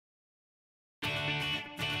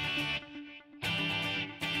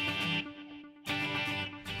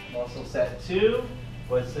Muscle set 2.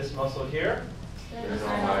 What's this muscle here?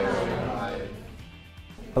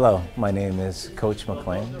 Hello, my name is Coach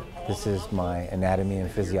McLain. This is my anatomy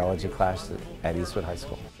and physiology class at Eastwood High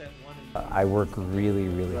School. I work really,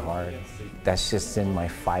 really hard. That's just in my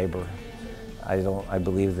fiber. I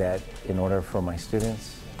believe that in order for my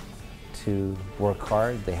students to work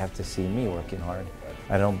hard, they have to see me working hard.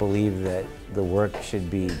 I don't believe that the work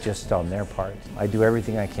should be just on their part. I do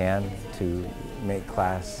everything I can to make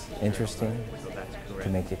class interesting, to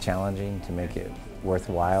make it challenging, to make it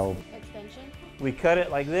worthwhile. We cut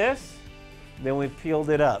it like this, then we peeled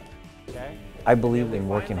it up. Okay? I believe in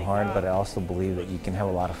working hard, but I also believe that you can have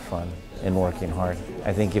a lot of fun in working hard.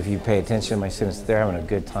 I think if you pay attention to my students, they're having a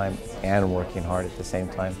good time and working hard at the same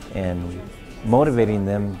time. And motivating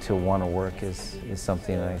them to want to work is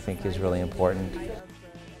something that I think is really important.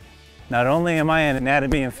 Not only am I an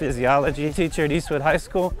anatomy and physiology teacher at Eastwood High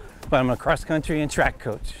School, but I'm a cross-country and track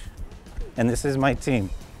coach. And this is my team.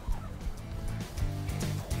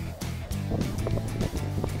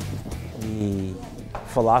 The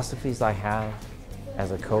philosophies I have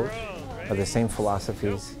as a coach are the same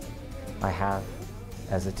philosophies I have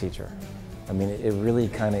as a teacher. I mean, it really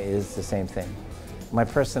kind of is the same thing. My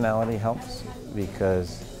personality helps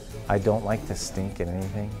because I don't like to stink at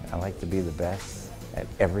anything. I like to be the best at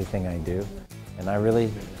everything I do. And I really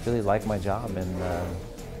like my job, and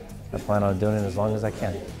I plan on doing it as long as I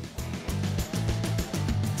can.